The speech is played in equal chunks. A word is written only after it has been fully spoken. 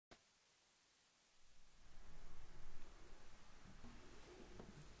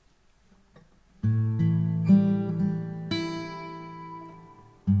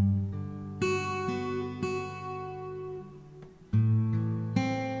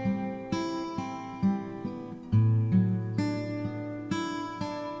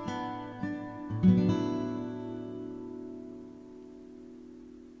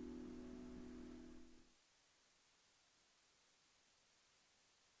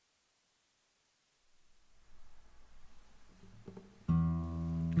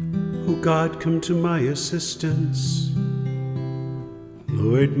God, come to my assistance.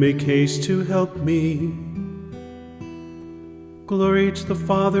 Lord, make haste to help me. Glory to the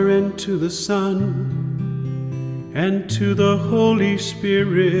Father, and to the Son, and to the Holy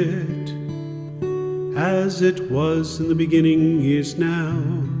Spirit, as it was in the beginning, is now,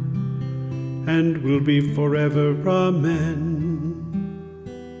 and will be forever. Amen.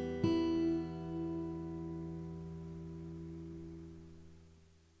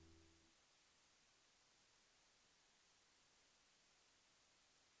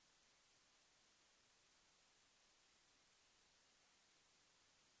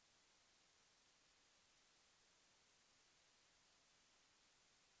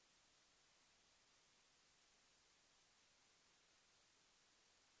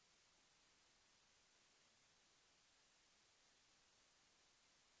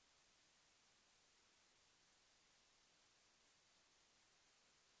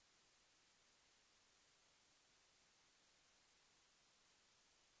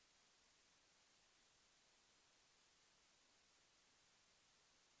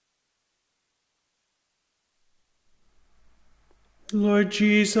 Lord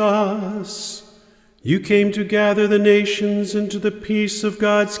Jesus, you came to gather the nations into the peace of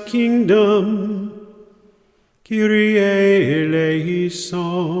God's kingdom. Kyrie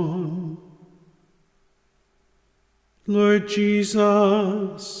eleison. Lord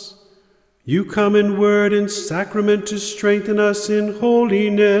Jesus, you come in word and sacrament to strengthen us in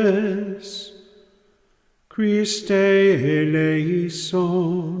holiness. Christe eleison.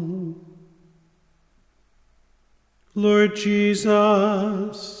 Lord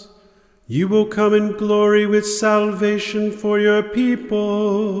Jesus, you will come in glory with salvation for your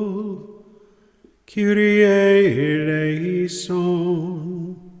people. Kyrie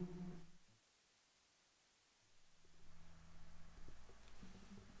eleison.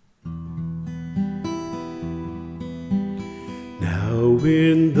 Now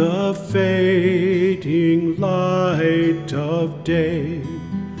in the fading light of day,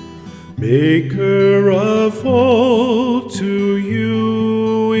 Maker of all, to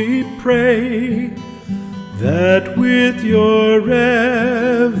you we pray, that with your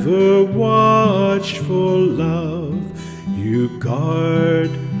ever watchful love you guard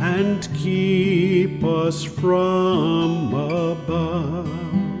and keep us from above.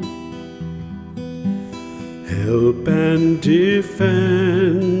 Help and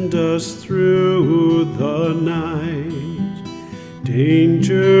defend us through the night,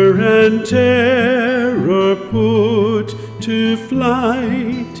 danger and terror put to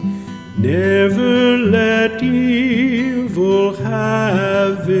flight. Never let evil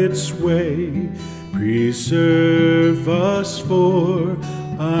have its way. Preserve us for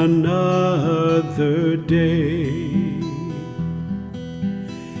another day.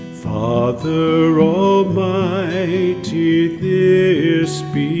 Father Almighty, this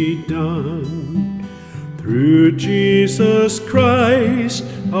be done through Jesus Christ,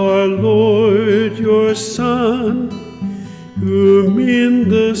 our Lord, your Son, whom in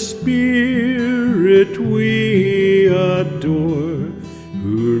the Spirit we adore,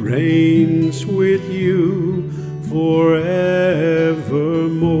 who reigns with you forevermore.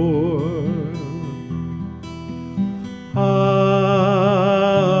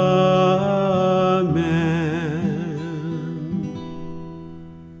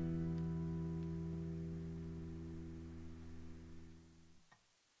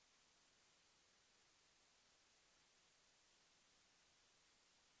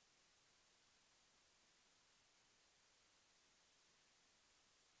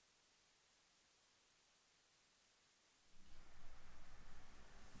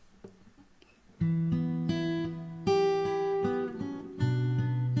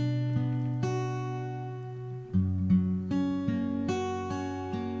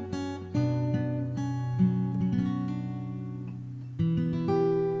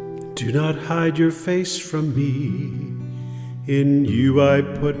 Do not hide your face from me, in you I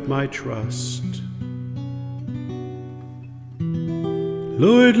put my trust.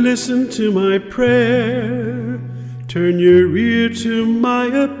 Lord, listen to my prayer, turn your ear to my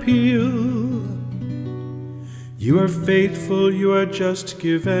appeal. You are faithful, you are just,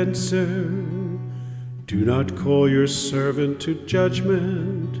 give answer. Do not call your servant to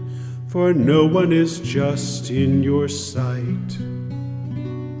judgment, for no one is just in your sight.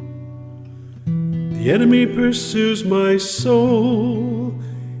 The enemy pursues my soul,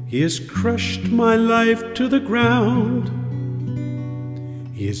 he has crushed my life to the ground.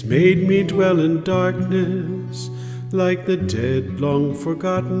 He has made me dwell in darkness, like the dead long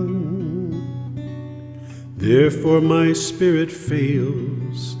forgotten. Therefore my spirit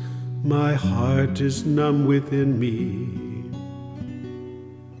fails, my heart is numb within me.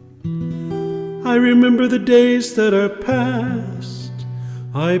 I remember the days that are past,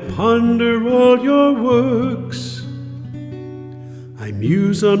 I ponder all your works. I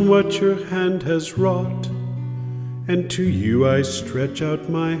muse on what your hand has wrought, and to you I stretch out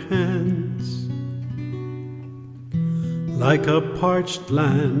my hands. Like a parched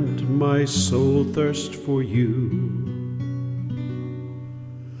land, my soul thirsts for you.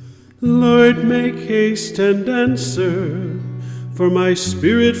 Lord, make haste and answer, for my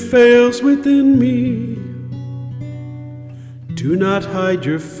spirit fails within me. Do not hide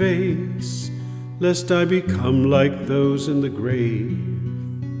your face, lest I become like those in the grave.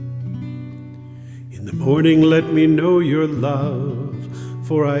 In the morning let me know your love,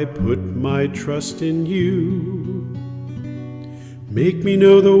 for I put my trust in you. Make me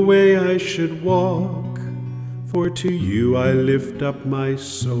know the way I should walk, for to you I lift up my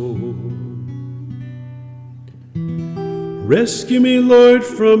soul. Rescue me, Lord,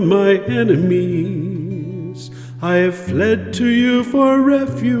 from my enemies. I have fled to you for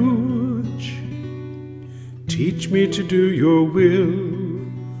refuge. Teach me to do your will,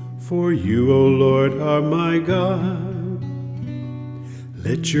 for you, O Lord, are my God.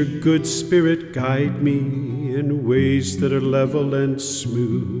 Let your good spirit guide me in ways that are level and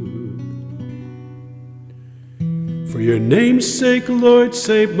smooth. For your name's sake, Lord,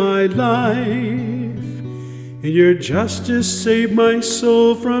 save my life. In your justice, save my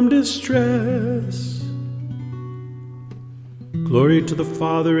soul from distress. Glory to the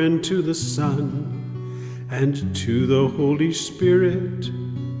Father, and to the Son, and to the Holy Spirit,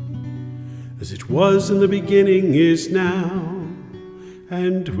 as it was in the beginning, is now,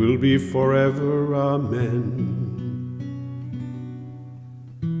 and will be forever. Amen.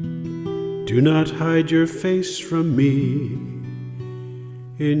 Do not hide your face from me.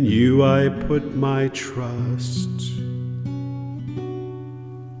 In you I put my trust.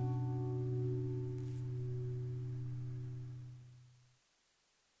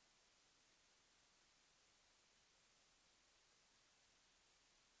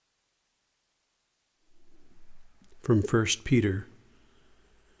 From 1 Peter.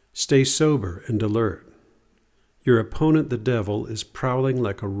 Stay sober and alert. Your opponent, the devil, is prowling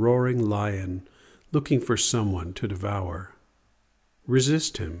like a roaring lion, looking for someone to devour.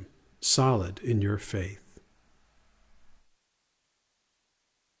 Resist him, solid in your faith.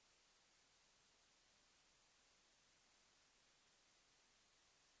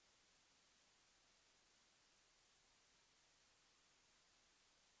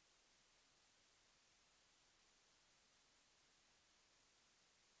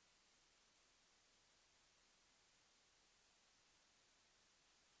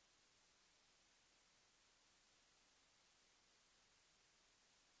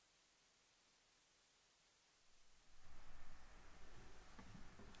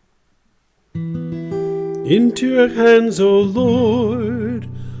 Into your hands, O Lord,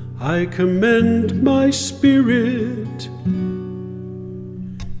 I commend my spirit.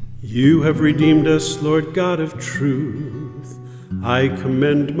 You have redeemed us, Lord God of truth. I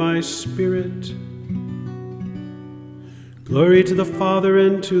commend my spirit. Glory to the Father,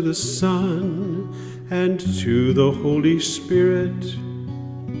 and to the Son, and to the Holy Spirit.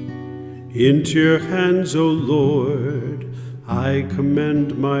 Into your hands, O Lord, I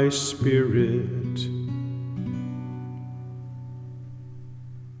commend my spirit.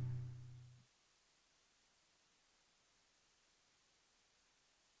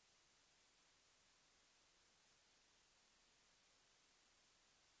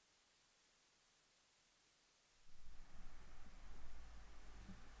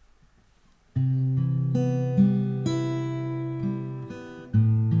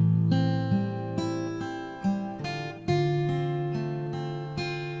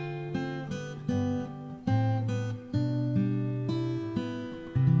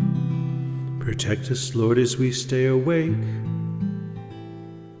 Protect us, Lord, as we stay awake.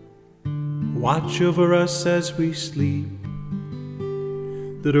 Watch over us as we sleep,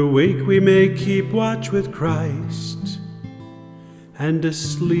 that awake we may keep watch with Christ, and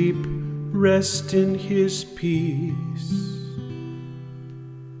asleep rest in his peace.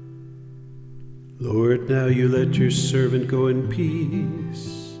 Lord, now you let your servant go in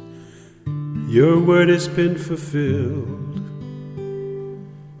peace. Your word has been fulfilled.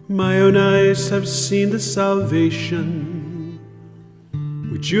 My own eyes have seen the salvation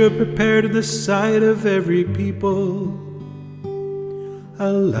which you have prepared in the sight of every people,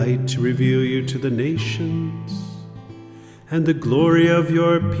 a light to reveal you to the nations, and the glory of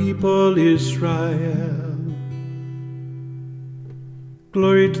your people Israel.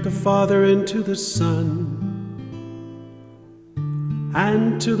 Glory to the Father, and to the Son,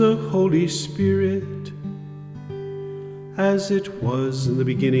 and to the Holy Spirit, as it was in the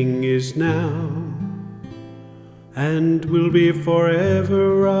beginning, is now, and will be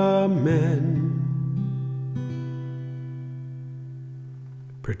forever. Amen.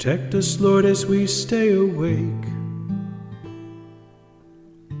 Protect us, Lord, as we stay awake.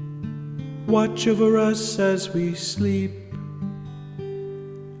 Watch over us as we sleep,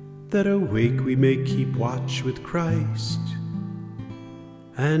 that awake we may keep watch with Christ,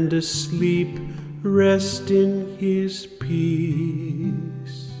 and asleep rest in his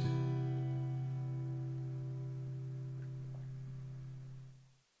peace.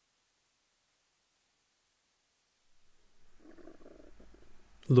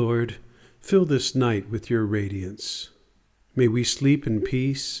 Lord, fill this night with your radiance. May we sleep in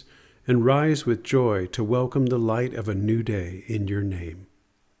peace and rise with joy to welcome the light of a new day in your name.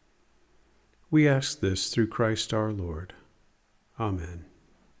 We ask this through Christ our Lord. Amen.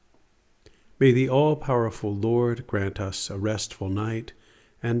 May the all-powerful Lord grant us a restful night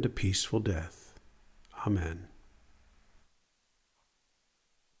and a peaceful death. Amen.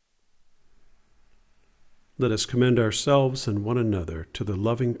 Let us commend ourselves and one another to the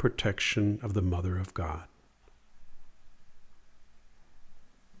loving protection of the Mother of God.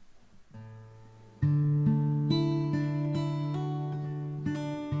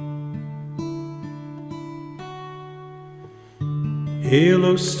 Hail,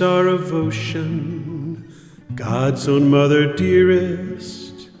 O star of ocean, God's own mother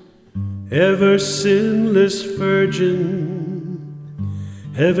dearest, ever sinless virgin,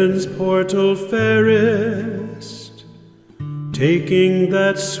 heaven's portal fairest, taking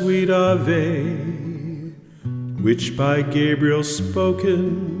that sweet Ave, which by Gabriel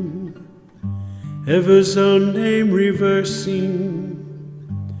spoken, ever's own name reversing,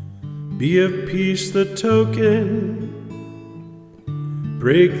 be of peace the token,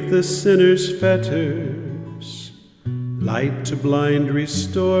 break the sinner's fetters, light to blind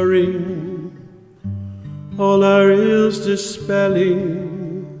restoring, all our ills dispelling,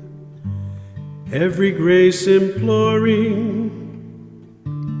 every grace imploring.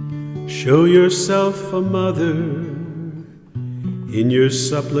 Show yourself a mother in your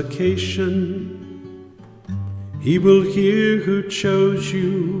supplication. He will hear who chose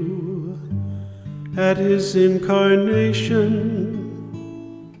you at his incarnation.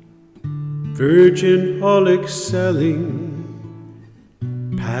 Virgin all excelling,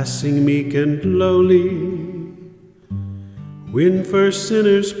 passing meek and lowly, win for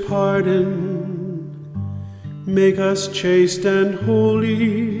sinners pardon, make us chaste and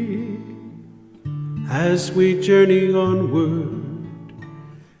holy. As we journey onward,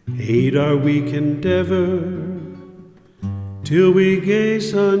 aid our weak endeavor, till we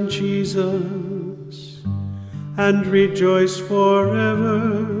gaze on Jesus and rejoice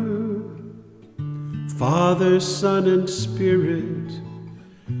forever. Father, Son, and Spirit,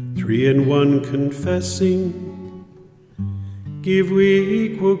 three in one confessing, give we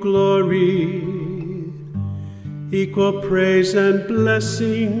equal glory, equal praise and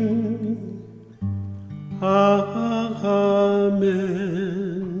blessing. Amen.